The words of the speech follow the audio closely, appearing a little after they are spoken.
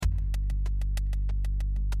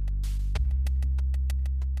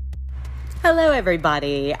Hello,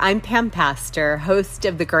 everybody. I'm Pam Pastor, host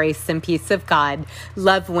of the Grace and Peace of God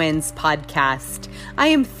Love Wins podcast. I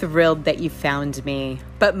am thrilled that you found me,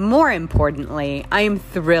 but more importantly, I am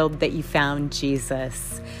thrilled that you found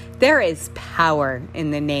Jesus. There is power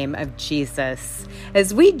in the name of Jesus.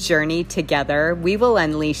 As we journey together, we will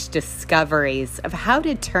unleash discoveries of how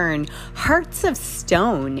to turn hearts of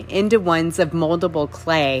stone into ones of moldable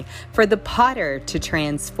clay for the potter to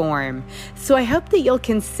transform. So I hope that you'll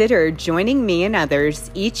consider joining me and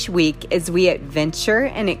others each week as we adventure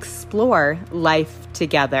and explore life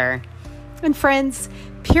together. And friends,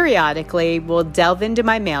 periodically, we'll delve into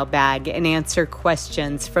my mailbag and answer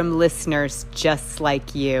questions from listeners just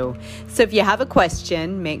like you. So if you have a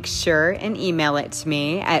question, make sure and email it to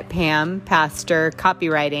me at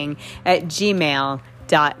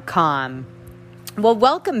pampastorcopywriting@gmail.com. Well,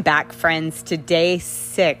 welcome back, friends, to day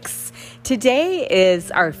 6. Today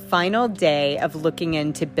is our final day of looking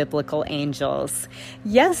into biblical angels.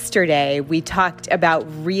 Yesterday, we talked about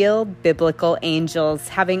real biblical angels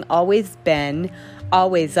having always been,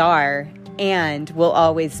 always are, and will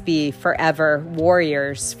always be forever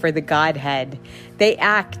warriors for the Godhead. They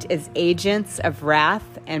act as agents of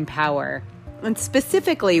wrath and power. And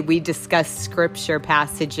specifically, we discussed scripture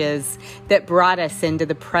passages that brought us into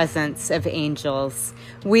the presence of angels.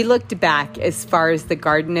 We looked back as far as the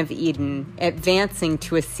Garden of Eden, advancing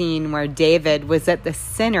to a scene where David was at the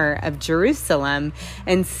center of Jerusalem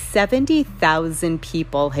and 70,000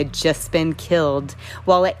 people had just been killed,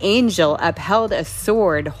 while an angel upheld a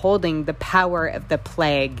sword holding the power of the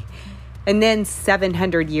plague. And then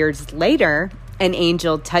 700 years later, an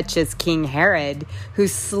angel touches King Herod, who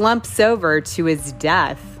slumps over to his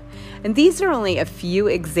death. And these are only a few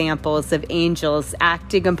examples of angels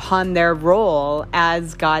acting upon their role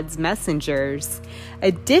as God's messengers.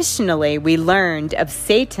 Additionally, we learned of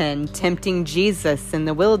Satan tempting Jesus in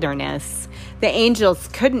the wilderness. The angels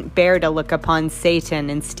couldn't bear to look upon Satan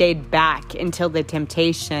and stayed back until the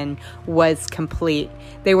temptation was complete.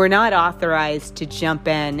 They were not authorized to jump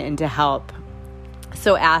in and to help.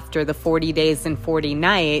 So after the 40 days and 40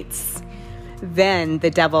 nights, then the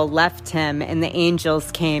devil left him and the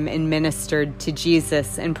angels came and ministered to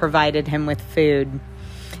Jesus and provided him with food.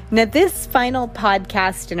 Now, this final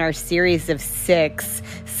podcast in our series of 6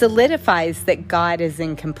 solidifies that God is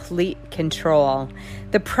in complete control.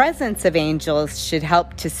 The presence of angels should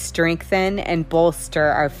help to strengthen and bolster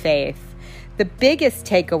our faith. The biggest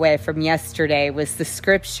takeaway from yesterday was the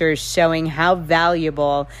scriptures showing how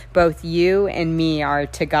valuable both you and me are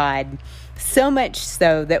to God. So much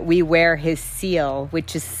so that we wear his seal,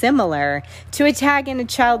 which is similar to a tag in a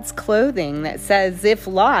child's clothing that says, "If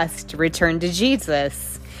lost, return to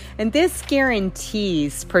Jesus." And this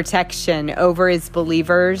guarantees protection over his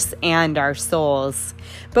believers and our souls.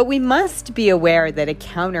 But we must be aware that a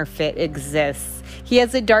counterfeit exists. He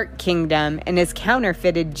has a dark kingdom and has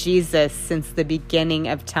counterfeited Jesus since the beginning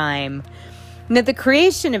of time. Now, the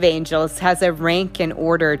creation of angels has a rank and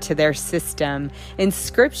order to their system, and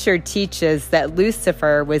Scripture teaches that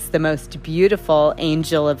Lucifer was the most beautiful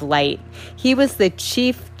angel of light. He was the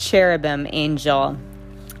chief cherubim angel,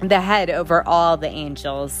 the head over all the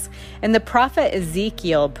angels. And the prophet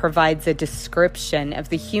Ezekiel provides a description of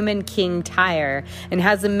the human king Tyre and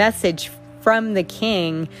has a message from the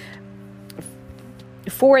king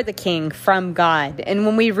for the king from God. And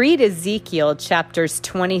when we read Ezekiel chapters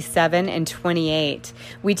 27 and 28,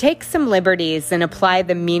 we take some liberties and apply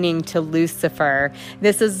the meaning to Lucifer.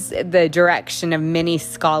 This is the direction of many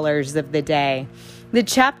scholars of the day. The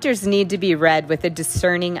chapters need to be read with a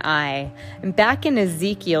discerning eye. And back in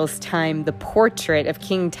Ezekiel's time, the portrait of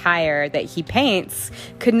King Tyre that he paints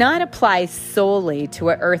could not apply solely to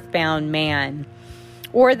an earthbound man.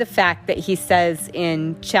 Or the fact that he says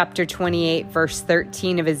in chapter 28, verse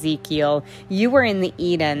 13 of Ezekiel, "You were in the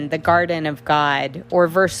Eden, the garden of God." Or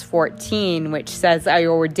verse 14, which says, "I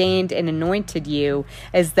ordained and anointed you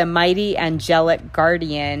as the mighty angelic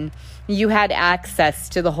guardian. You had access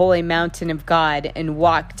to the holy mountain of God and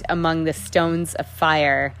walked among the stones of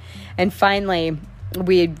fire." And finally,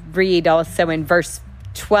 we read also in verse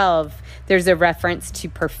 12, there's a reference to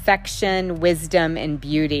perfection, wisdom, and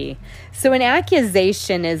beauty. So an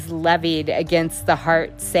accusation is levied against the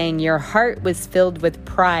heart, saying your heart was filled with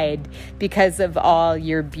pride because of all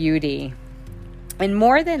your beauty. And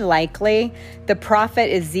more than likely, the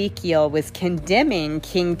prophet Ezekiel was condemning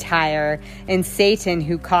King Tyre and Satan,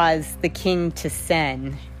 who caused the king to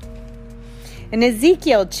sin. In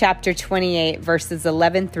Ezekiel chapter 28, verses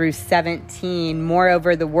 11 through 17,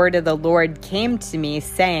 moreover, the word of the Lord came to me,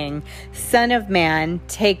 saying, Son of man,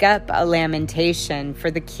 take up a lamentation for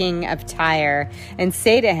the king of Tyre, and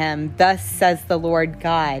say to him, Thus says the Lord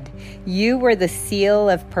God, You were the seal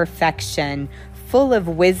of perfection, full of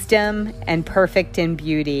wisdom and perfect in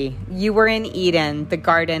beauty. You were in Eden, the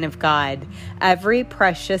garden of God. Every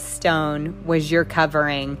precious stone was your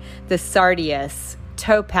covering, the sardius,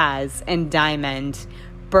 topaz, and diamond,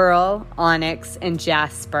 beryl, onyx, and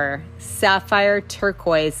jasper, sapphire,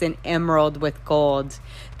 turquoise, and emerald with gold.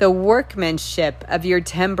 The workmanship of your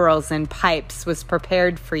timbrels and pipes was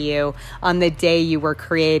prepared for you on the day you were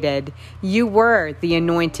created. You were the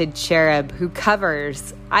anointed cherub who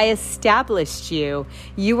covers. I established you.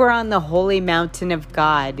 You were on the holy mountain of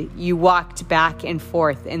God. You walked back and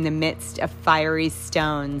forth in the midst of fiery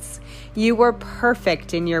stones. You were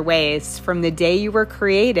perfect in your ways from the day you were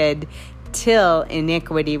created till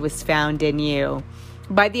iniquity was found in you.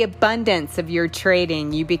 By the abundance of your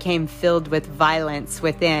trading, you became filled with violence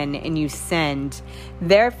within, and you sinned.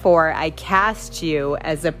 Therefore, I cast you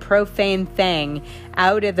as a profane thing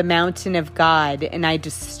out of the mountain of God, and I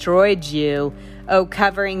destroyed you, O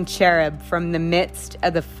covering cherub, from the midst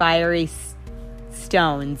of the fiery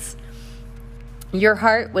stones. Your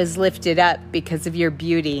heart was lifted up because of your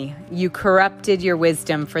beauty. You corrupted your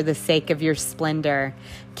wisdom for the sake of your splendor.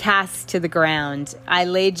 Cast to the ground, I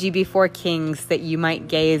laid you before kings that you might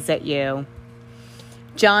gaze at you.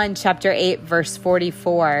 John chapter 8, verse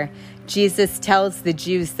 44. Jesus tells the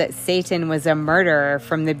Jews that Satan was a murderer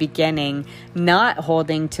from the beginning, not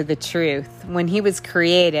holding to the truth. When he was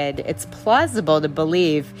created, it's plausible to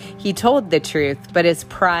believe he told the truth, but as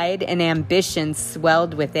pride and ambition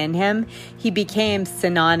swelled within him, he became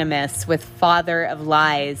synonymous with father of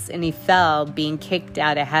lies, and he fell, being kicked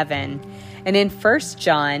out of heaven. And in 1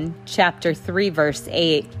 John chapter 3, verse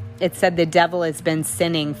 8, it said the devil has been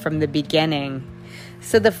sinning from the beginning.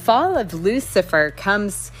 So the fall of Lucifer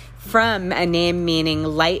comes from a name meaning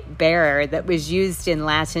light bearer that was used in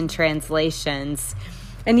Latin translations.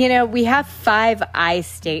 And we have 5 I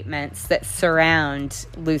statements that surround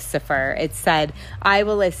Lucifer. It said, I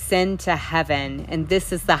will ascend to heaven, and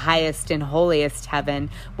this is the highest and holiest heaven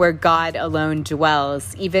where God alone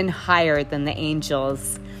dwells, even higher than the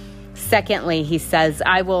angels. Secondly, he says,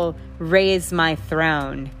 I will raise my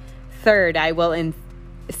throne. Third, I will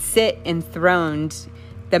sit enthroned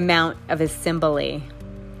the mount of assembly.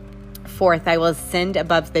 Fourth, I will ascend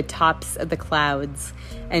above the tops of the clouds.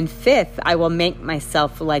 And fifth, I will make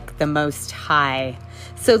myself like the Most High.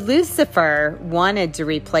 So Lucifer wanted to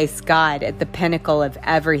replace God at the pinnacle of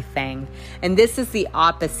everything. And this is the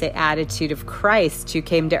opposite attitude of Christ, who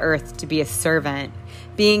came to earth to be a servant,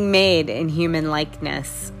 being made in human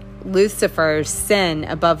likeness. Lucifer's sin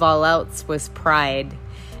above all else was pride.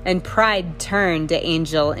 And pride turned the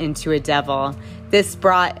angel into a devil. This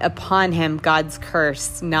brought upon him God's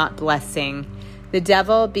curse, not blessing. The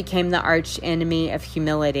devil became the arch enemy of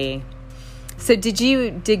humility. So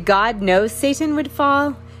did God know Satan would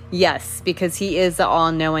fall? Yes, because he is the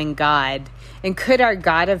all-knowing God. And could our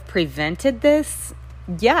God have prevented this?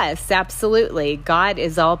 Yes, absolutely. God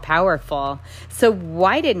is all-powerful. So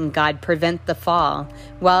why didn't God prevent the fall?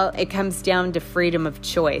 Well, it comes down to freedom of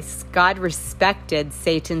choice. God respected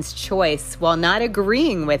Satan's choice while not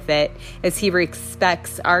agreeing with it, as he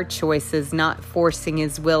respects our choices, not forcing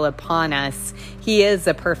his will upon us. He is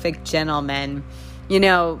a perfect gentleman.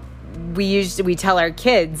 We tell our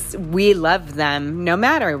kids we love them no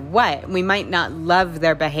matter what. We might not love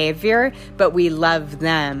their behavior, but we love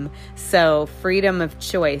them. So freedom of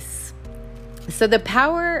choice. So the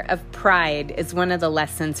power of pride is one of the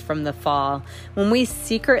lessons from the fall. When we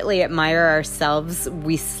secretly admire ourselves,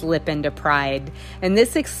 we slip into pride. And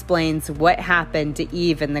this explains what happened to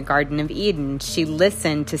Eve in the Garden of Eden. She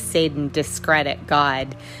listened to Satan discredit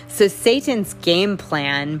God. So Satan's game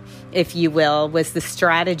plan, if you will, was the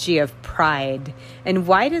strategy of pride. And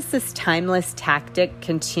why does this timeless tactic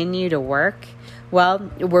continue to work?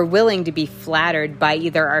 Well, we're willing to be flattered by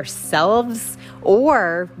either ourselves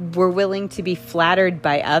or we're willing to be flattered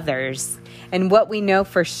by others. And what we know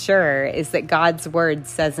for sure is that God's word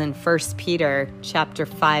says in 1 Peter chapter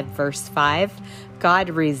 5, verse 5, God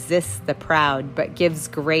resists the proud, but gives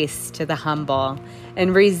grace to the humble.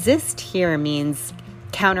 And resist here means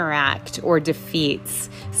counteract or defeats.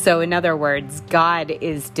 So in other words, God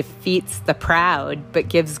defeats the proud, but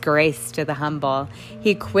gives grace to the humble.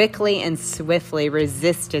 He quickly and swiftly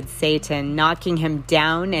resisted Satan, knocking him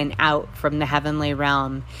down and out from the heavenly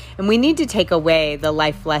realm. And we need to take away the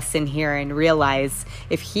life lesson here and realize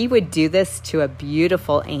if he would do this to a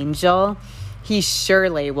beautiful angel, He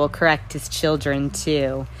surely will correct his children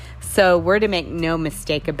too. So we're to make no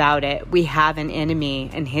mistake about it. We have an enemy,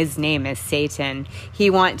 and his name is Satan. He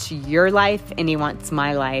wants your life, and he wants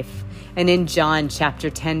my life. And in John chapter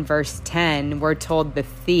 10, verse 10, we're told the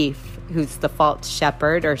thief, who's the false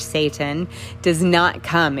shepherd or Satan, does not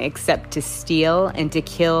come except to steal and to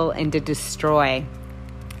kill and to destroy.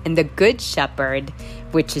 And the good shepherd,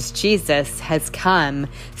 which is Jesus, has come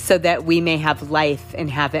so that we may have life and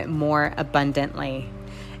have it more abundantly.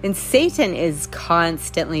 And Satan is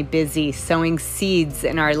constantly busy sowing seeds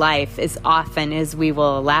in our life as often as we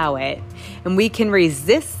will allow it. And we can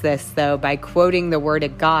resist this, though, by quoting the Word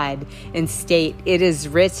of God and state, "It is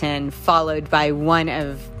written," followed by one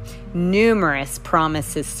of numerous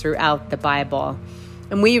promises throughout the Bible.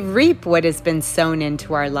 And we reap what has been sown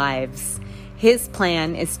into our lives. His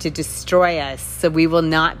plan is to destroy us so we will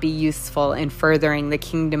not be useful in furthering the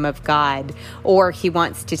kingdom of God, or he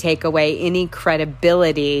wants to take away any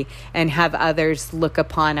credibility and have others look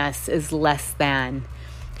upon us as less than.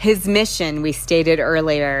 His mission, we stated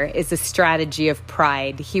earlier, is a strategy of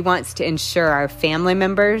pride. He wants to ensure our family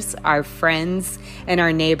members, our friends, and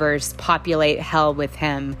our neighbors populate hell with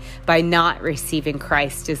him by not receiving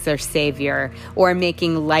Christ as their Savior or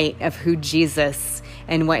making light of who Jesus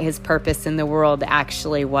and what his purpose in the world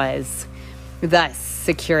actually was, thus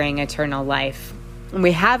securing eternal life. And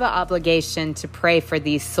we have an obligation to pray for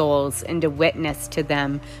these souls and to witness to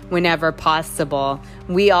them whenever possible.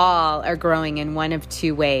 We all are growing in one of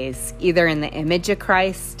two ways, either in the image of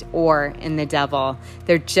Christ or in the devil.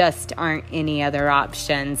 There just aren't any other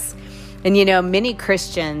options. And many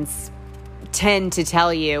Christians tend to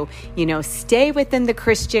tell you, stay within the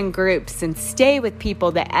Christian groups and stay with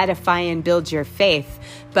people that edify and build your faith.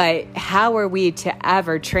 But how are we to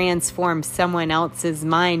ever transform someone else's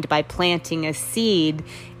mind by planting a seed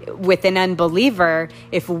with an unbeliever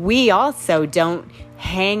if we also don't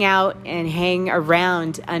hang out and hang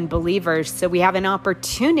around unbelievers? So we have an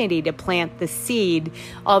opportunity to plant the seed,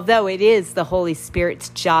 although it is the Holy Spirit's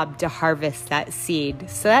job to harvest that seed.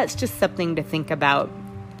 So that's just something to think about.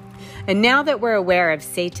 And now that we're aware of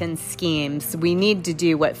Satan's schemes, we need to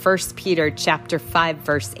do what 1 Peter chapter 5,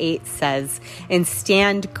 verse 8 says, and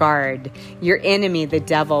stand guard. Your enemy, the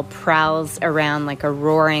devil, prowls around like a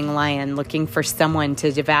roaring lion looking for someone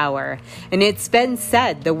to devour. And it's been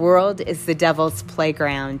said the world is the devil's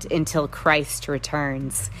playground until Christ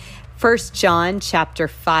returns. 1 John chapter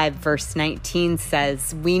 5, verse 19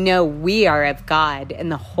 says, we know we are of God,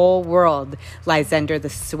 and the whole world lies under the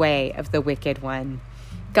sway of the wicked one.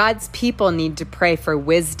 God's people need to pray for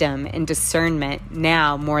wisdom and discernment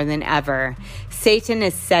now more than ever. Satan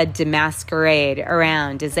is said to masquerade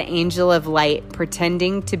around as an angel of light,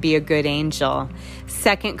 pretending to be a good angel.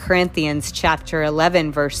 2 Corinthians chapter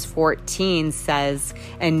 11, verse 14 says,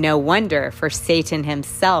 and no wonder, for Satan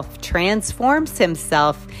himself transforms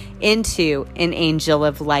himself into an angel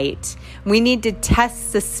of light. We need to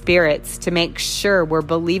test the spirits to make sure we're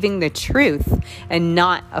believing the truth and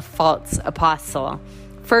not a false apostle.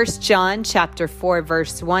 1 John chapter 4,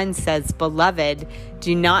 verse 1 says, beloved,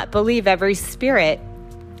 do not believe every spirit,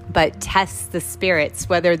 but test the spirits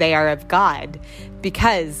whether they are of God,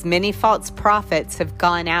 because many false prophets have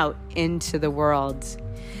gone out into the world.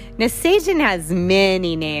 Now, Satan has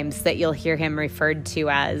many names that you'll hear him referred to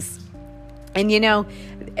as. And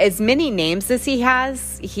as many names as he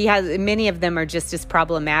has many of them are just as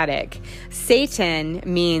problematic. Satan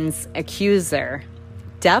means accuser.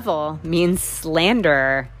 Devil means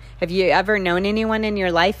slanderer. Have you ever known anyone in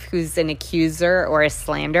your life who's an accuser or a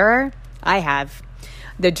slanderer? I have.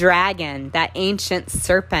 The dragon, that ancient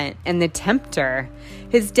serpent, and the tempter.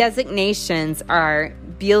 His designations are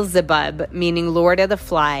Beelzebub, meaning Lord of the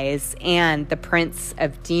Flies, and the Prince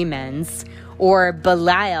of Demons, or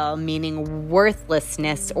Belial, meaning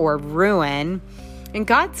worthlessness or ruin. And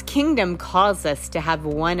God's kingdom calls us to have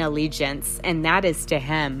one allegiance, and that is to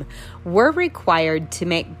him. We're required to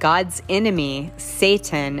make God's enemy,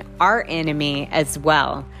 Satan, our enemy as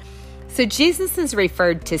well. So Jesus is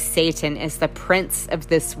referred to Satan as the prince of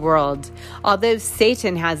this world, although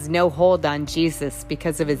Satan has no hold on Jesus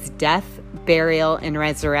because of his death, burial, and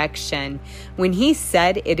resurrection. When he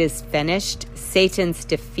said it is finished, Satan's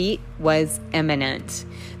defeat was imminent.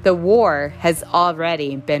 The war has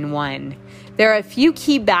already been won. There are a few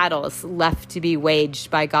key battles left to be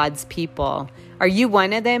waged by God's people. Are you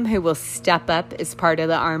one of them who will step up as part of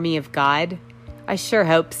the army of God? I sure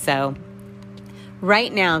hope so.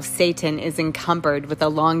 Right now, Satan is encumbered with a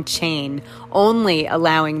long chain, only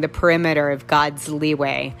allowing the perimeter of God's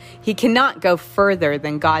leeway. He cannot go further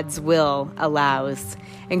than God's will allows.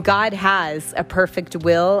 And God has a perfect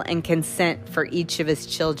will and consent for each of his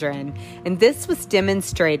children. And this was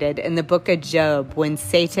demonstrated in the book of Job when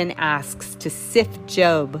Satan asks to sift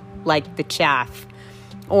Job like the chaff.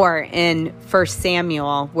 Or in 1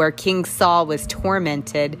 Samuel, where King Saul was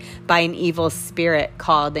tormented by an evil spirit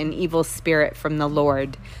called an evil spirit from the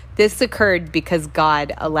Lord. This occurred because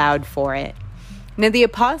God allowed for it. Now, the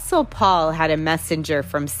Apostle Paul had a messenger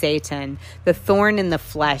from Satan, the thorn in the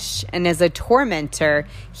flesh, and as a tormentor,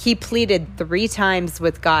 he pleaded 3 times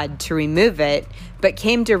with God to remove it, but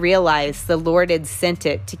came to realize the Lord had sent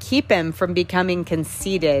it to keep him from becoming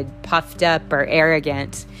conceited, puffed up, or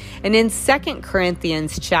arrogant. And in 2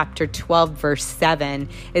 Corinthians chapter 12, verse 7,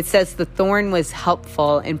 it says the thorn was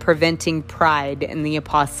helpful in preventing pride in the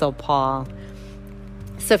Apostle Paul.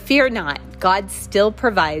 So fear not, God still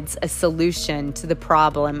provides a solution to the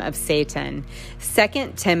problem of Satan.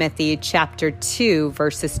 2 Timothy chapter 2,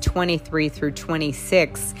 verses 23 through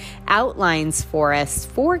 26 outlines for us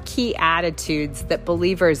 4 key attitudes that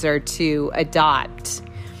believers are to adopt.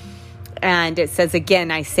 And it says,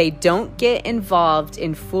 again, I say, don't get involved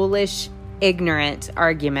in foolish, ignorant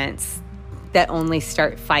arguments that only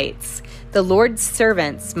start fights. The Lord's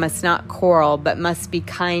servants must not quarrel, but must be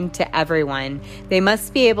kind to everyone. They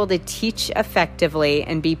must be able to teach effectively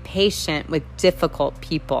and be patient with difficult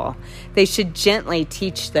people. They should gently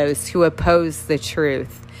teach those who oppose the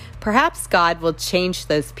truth. Perhaps God will change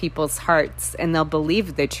those people's hearts and they'll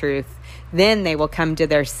believe the truth. Then they will come to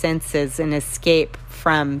their senses and escape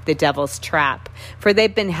from the devil's trap, for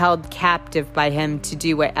they've been held captive by him to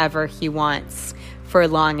do whatever he wants for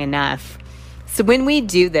long enough. So when we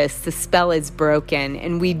do this, the spell is broken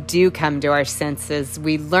and we do come to our senses.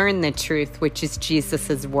 We learn the truth, which is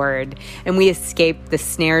Jesus' word, and we escape the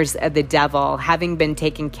snares of the devil, having been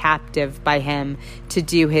taken captive by him to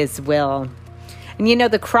do his will. And you know,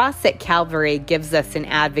 the cross at Calvary gives us an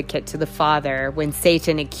advocate to the Father when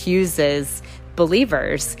Satan accuses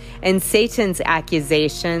believers, and Satan's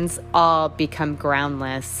accusations all become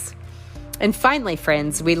groundless. And finally,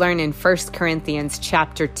 friends, we learn in 1 Corinthians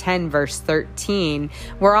chapter 10, verse 13,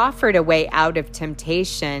 we're offered a way out of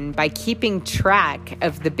temptation by keeping track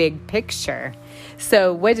of the big picture.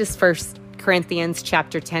 So what does 1 Corinthians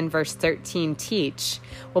chapter 10, verse 13 teach?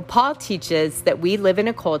 Well, Paul teaches that we live in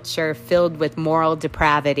a culture filled with moral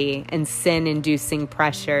depravity and sin-inducing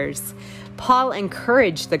pressures. Paul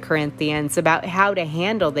encouraged the Corinthians about how to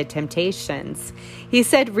handle the temptations. He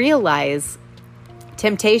said, realize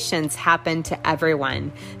temptations happen to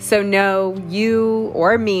everyone. So no, you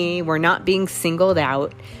or me, we're not being singled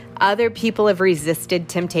out. Other people have resisted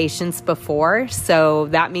temptations before, so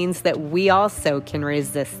that means that we also can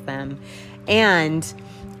resist them. And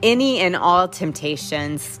any and all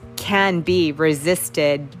temptations can be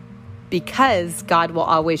resisted because God will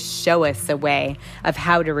always show us a way of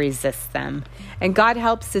how to resist them. And God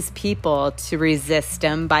helps his people to resist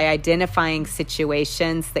them by identifying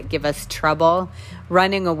situations that give us trouble,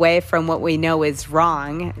 running away from what we know is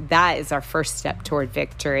wrong. That is our first step toward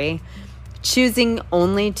victory. Choosing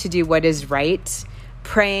only to do what is right,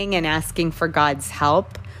 praying and asking for God's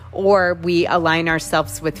help, or we align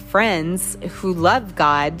ourselves with friends who love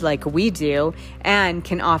God like we do and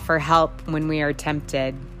can offer help when we are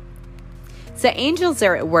tempted. So angels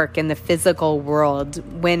are at work in the physical world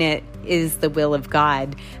when it is the will of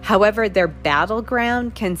God. However, their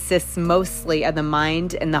battleground consists mostly of the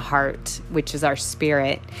mind and the heart, which is our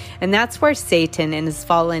spirit. And that's where Satan and his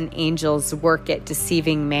fallen angels work at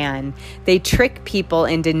deceiving man. They trick people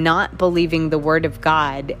into not believing the word of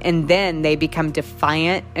God, and then they become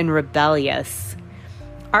defiant and rebellious.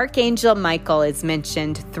 Archangel Michael is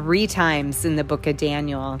mentioned 3 times in the book of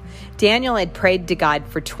Daniel. Daniel had prayed to God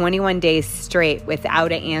for 21 days straight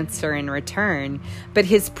without an answer in return, but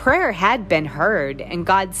his prayer had been heard, and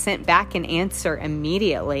God sent back an answer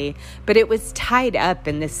immediately, but it was tied up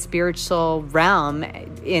in the spiritual realm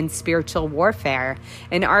in spiritual warfare.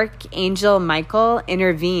 And Archangel Michael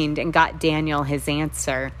intervened and got Daniel his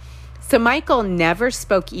answer. So Michael never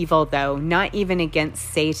spoke evil, though, not even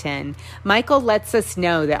against Satan. Michael lets us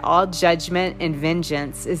know that all judgment and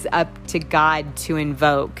vengeance is up to God to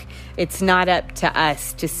invoke. It's not up to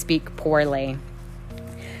us to speak poorly.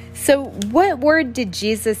 So what word did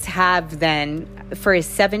Jesus have then for his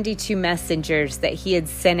 72 messengers that he had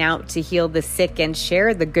sent out to heal the sick and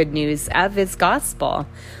share the good news of his gospel?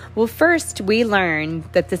 Well, first, we learned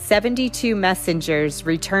that the 72 messengers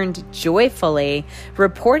returned joyfully,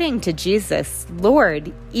 reporting to Jesus,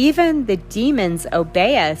 "Lord, even the demons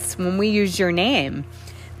obey us when we use your name."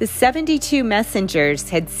 The 72 messengers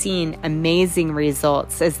had seen amazing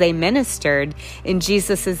results as they ministered in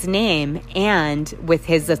Jesus' name and with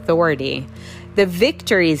his authority. The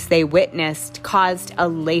victories they witnessed caused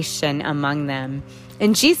elation among them.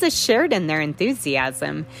 And Jesus shared in their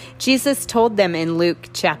enthusiasm. Jesus told them in Luke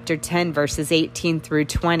chapter 10, verses 18 through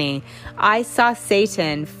 20, "I saw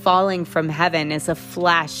Satan falling from heaven as a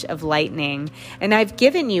flash of lightning, and I've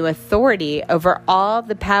given you authority over all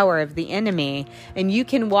the power of the enemy, and you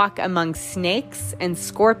can walk among snakes and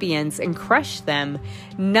scorpions and crush them.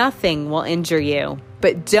 Nothing will injure you.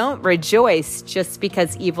 But don't rejoice just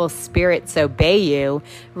because evil spirits obey you.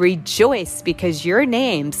 Rejoice because your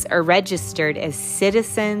names are registered as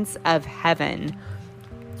citizens of heaven."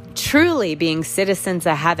 Truly, being citizens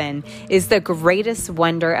of heaven is the greatest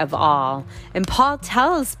wonder of all. And Paul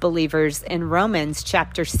tells believers in Romans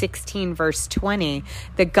chapter 16, verse 20,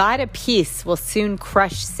 "The God of peace will soon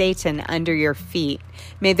crush Satan under your feet.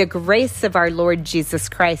 May the grace of our Lord Jesus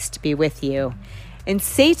Christ be with you." And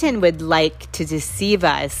Satan would like to deceive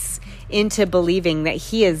us into believing that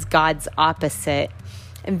he is God's opposite.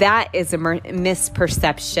 And that is a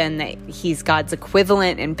misperception that he's God's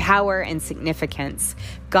equivalent in power and significance.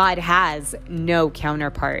 God has no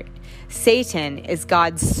counterpart. Satan is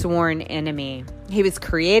God's sworn enemy. He was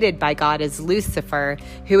created by God as Lucifer,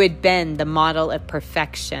 who had been the model of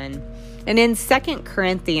perfection. And in 2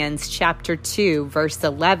 Corinthians chapter 2, verse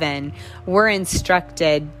 11, we're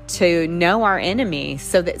instructed to know our enemy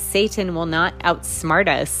so that Satan will not outsmart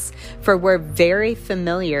us, for we're very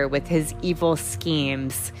familiar with his evil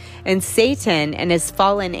schemes. And Satan and his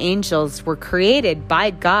fallen angels were created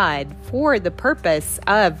by God for the purpose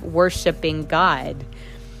of worshiping God.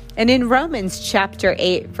 And in Romans chapter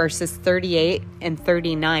 8, verses 38 and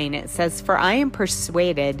 39, it says, "For I am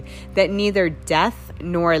persuaded that neither death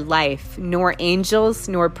nor life, nor angels,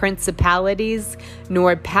 nor principalities,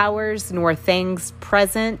 nor powers, nor things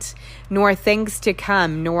present, nor things to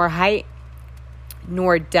come, nor height,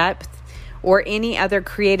 nor depth, or any other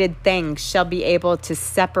created thing shall be able to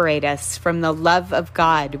separate us from the love of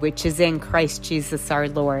God, which is in Christ Jesus our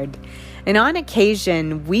Lord." And on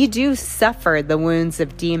occasion, we do suffer the wounds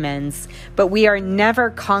of demons, but we are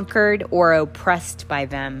never conquered or oppressed by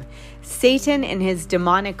them. Satan and his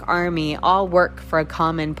demonic army all work for a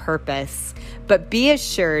common purpose. But be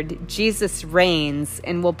assured, Jesus reigns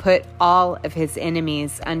and will put all of his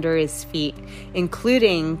enemies under his feet,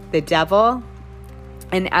 including the devil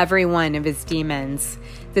and every one of his demons.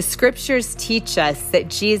 The scriptures teach us that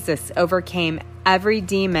Jesus overcame every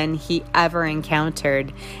demon he ever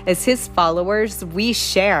encountered. As his followers, we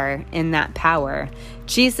share in that power.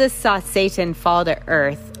 Jesus saw Satan fall to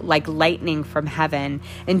earth like lightning from heaven,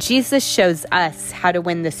 and Jesus shows us how to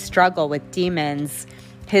win the struggle with demons.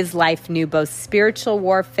 His life knew both spiritual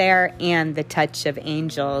warfare and the touch of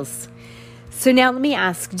angels. So now let me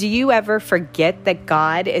ask, do you ever forget that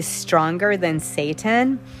God is stronger than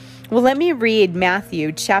Satan? Well, let me read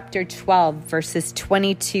Matthew chapter 12, verses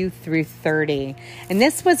 22 through 30. And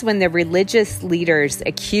this was when the religious leaders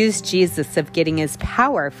accused Jesus of getting his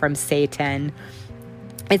power from Satan.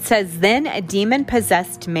 It says, "Then a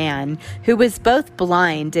demon-possessed man who was both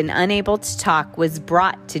blind and unable to talk was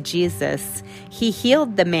brought to Jesus. He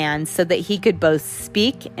healed the man so that he could both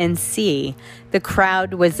speak and see. The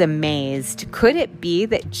crowd was amazed. Could it be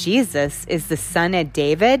that Jesus is the son of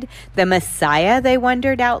David, the Messiah, they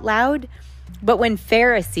wondered out loud? But when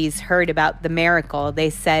Pharisees heard about the miracle, they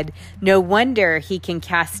said, 'No wonder he can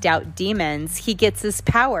cast out demons. He gets his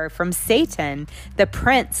power from Satan, the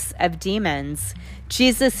prince of demons.'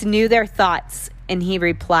 Jesus knew their thoughts, and he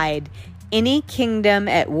replied, 'Any kingdom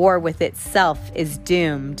at war with itself is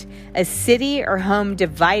doomed. A city or home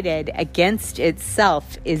divided against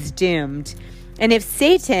itself is doomed. And if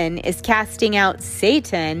Satan is casting out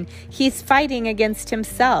Satan, he's fighting against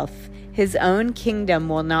himself. His own kingdom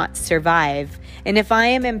will not survive. And if I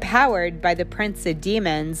am empowered by the prince of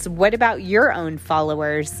demons, what about your own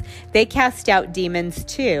followers? They cast out demons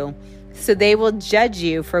too. So they will judge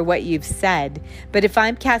you for what you've said. But if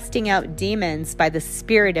I'm casting out demons by the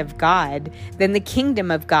Spirit of God, then the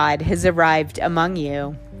kingdom of God has arrived among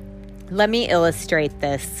you.' Let me illustrate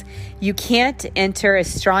this. You can't enter a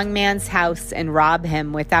strong man's house and rob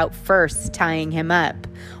him without first tying him up.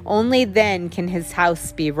 Only then can his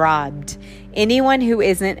house be robbed. Anyone who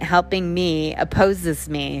isn't helping me opposes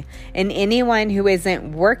me, and anyone who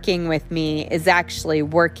isn't working with me is actually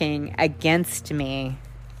working against me."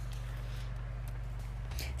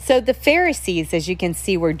 So the Pharisees, as you can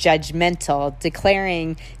see, were judgmental,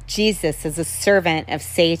 declaring Jesus as a servant of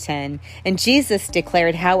Satan. And Jesus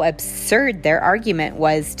declared how absurd their argument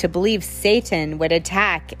was to believe Satan would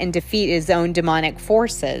attack and defeat his own demonic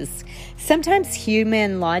forces. Sometimes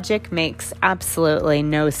human logic makes absolutely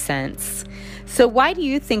no sense. So why do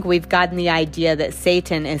you think we've gotten the idea that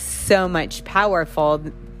Satan is so much powerful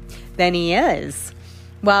than he is?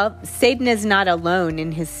 Well, Satan is not alone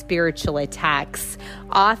in his spiritual attacks.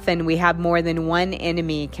 Often we have more than one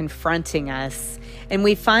enemy confronting us. And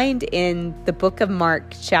we find in the book of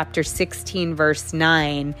Mark, chapter 16, verse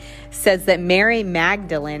 9, says that Mary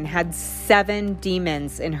Magdalene had 7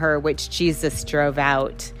 demons in her, which Jesus drove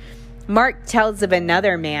out. Mark tells of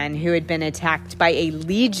another man who had been attacked by a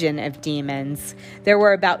legion of demons. There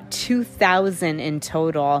were about 2,000 in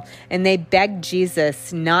total, and they begged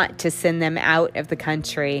Jesus not to send them out of the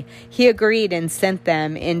country. He agreed and sent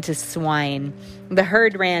them into swine. The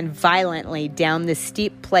herd ran violently down the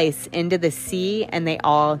steep place into the sea, and they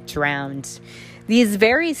all drowned. These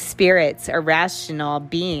very spirits are rational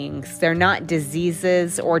beings. They're not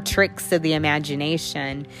diseases or tricks of the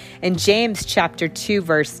imagination. And James chapter 2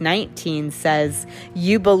 verse 19 says,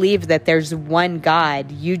 "You believe that there's one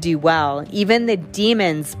God, you do well. Even the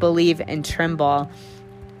demons believe and tremble.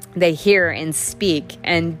 They hear and speak."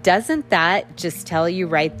 And doesn't that just tell you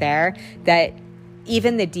right there that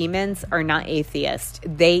even the demons are not atheists?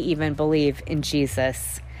 They even believe in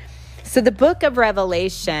Jesus. So the book of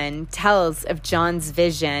Revelation tells of John's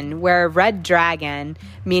vision where a red dragon,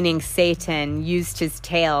 meaning Satan, used his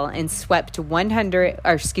tail and swept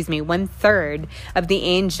 1/3 of the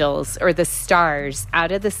angels or the stars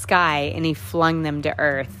out of the sky, and he flung them to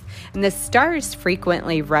earth. And the stars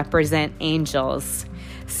frequently represent angels.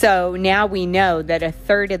 So now we know that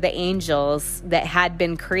 1/3 of the angels that had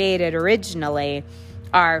been created originally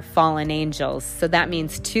are fallen angels. So that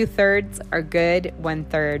means 2/3 are good,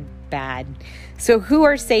 1/3 bad. So who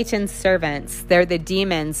are Satan's servants? They're the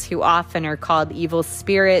demons, who often are called evil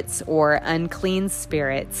spirits or unclean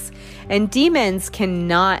spirits. And demons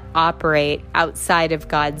cannot operate outside of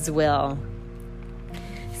God's will.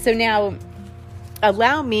 So now,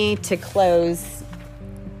 allow me to close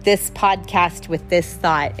this podcast with this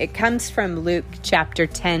thought. It comes from Luke chapter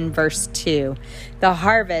 10, verse 2. The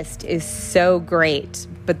harvest is so great,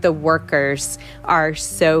 but the workers are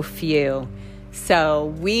so few.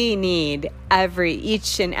 So we need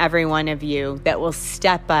each and every one of you that will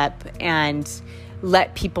step up and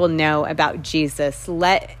let people know about Jesus.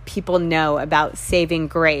 Let people know about saving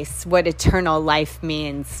grace, what eternal life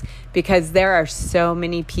means, because there are so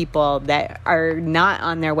many people that are not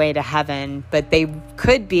on their way to heaven, but they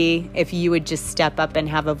could be if you would just step up and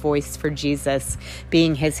have a voice for Jesus,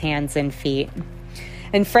 being his hands and feet.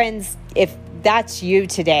 And friends, if that's you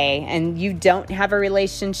today and you don't have a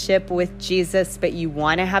relationship with Jesus, but you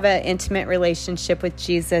want to have an intimate relationship with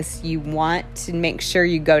Jesus, you want to make sure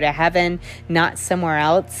you go to heaven, not somewhere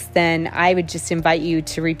else, then I would just invite you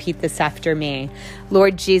to repeat this after me.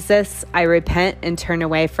 Lord Jesus, I repent and turn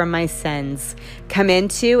away from my sins. Come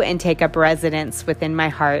into and take up residence within my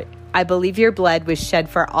heart. I believe your blood was shed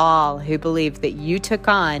for all who believe that you took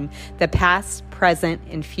on the past, present,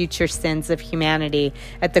 and future sins of humanity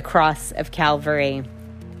at the cross of Calvary.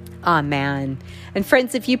 Amen. And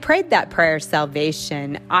friends, if you prayed that prayer of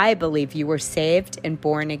salvation, I believe you were saved and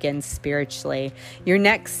born again spiritually. Your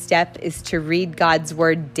next step is to read God's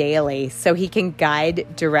word daily so he can guide,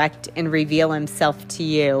 direct, and reveal himself to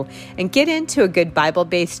you. And get into a good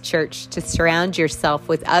Bible-based church to surround yourself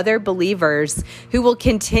with other believers who will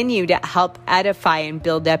continue to help edify and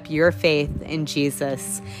build up your faith in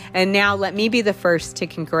Jesus. And now let me be the first to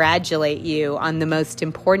congratulate you on the most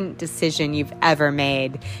important decision you've ever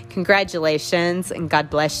made. Congratulations, and God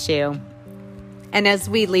bless you. And as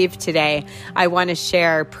we leave today, I want to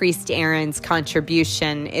share Priest Aaron's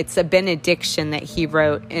contribution. It's a benediction that he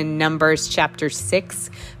wrote in Numbers chapter 6,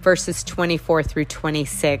 verses 24 through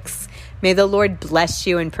 26. May the Lord bless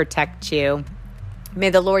you and protect you. May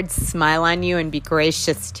the Lord smile on you and be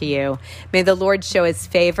gracious to you. May the Lord show his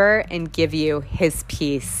favor and give you his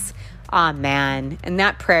peace. Amen. And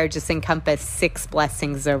that prayer just encompassed 6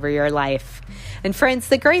 blessings over your life. And friends,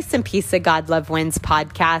 the Grace and Peace of God Love Wins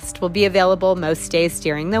podcast will be available most days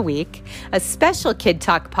during the week. A special Kid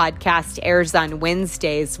Talk podcast airs on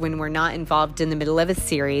Wednesdays when we're not involved in the middle of a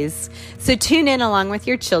series. So tune in along with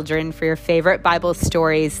your children for your favorite Bible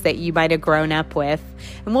stories that you might have grown up with.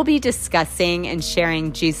 And we'll be discussing and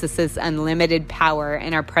sharing Jesus' unlimited power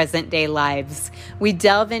in our present day lives. We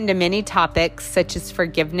delve into many topics such as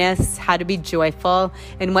forgiveness, how to be joyful,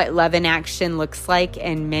 and what love in action looks like,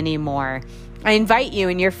 and many more. I invite you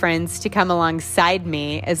and your friends to come alongside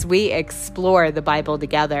me as we explore the Bible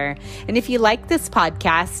together. And if you like this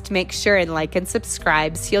podcast, make sure and like and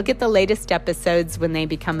subscribe so you'll get the latest episodes when they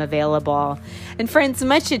become available. And friends,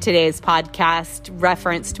 much of today's podcast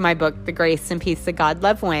referenced my book, The Grace and Peace of God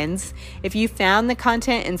Love Wins. If you found the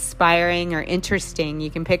content inspiring or interesting,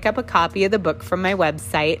 you can pick up a copy of the book from my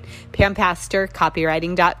website,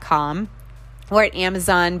 PamPastorCopywriting.com. or at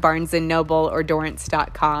Amazon, Barnes & Noble, or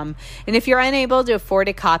Dorrance.com. And if you're unable to afford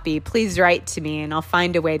a copy, please write to me and I'll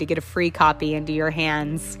find a way to get a free copy into your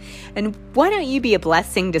hands. And why don't you be a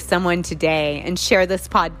blessing to someone today and share this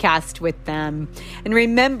podcast with them? And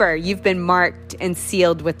remember, you've been marked and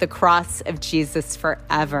sealed with the cross of Jesus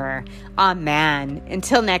forever. Amen.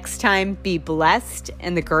 Until next time, be blessed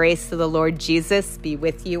and the grace of the Lord Jesus be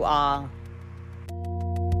with you all.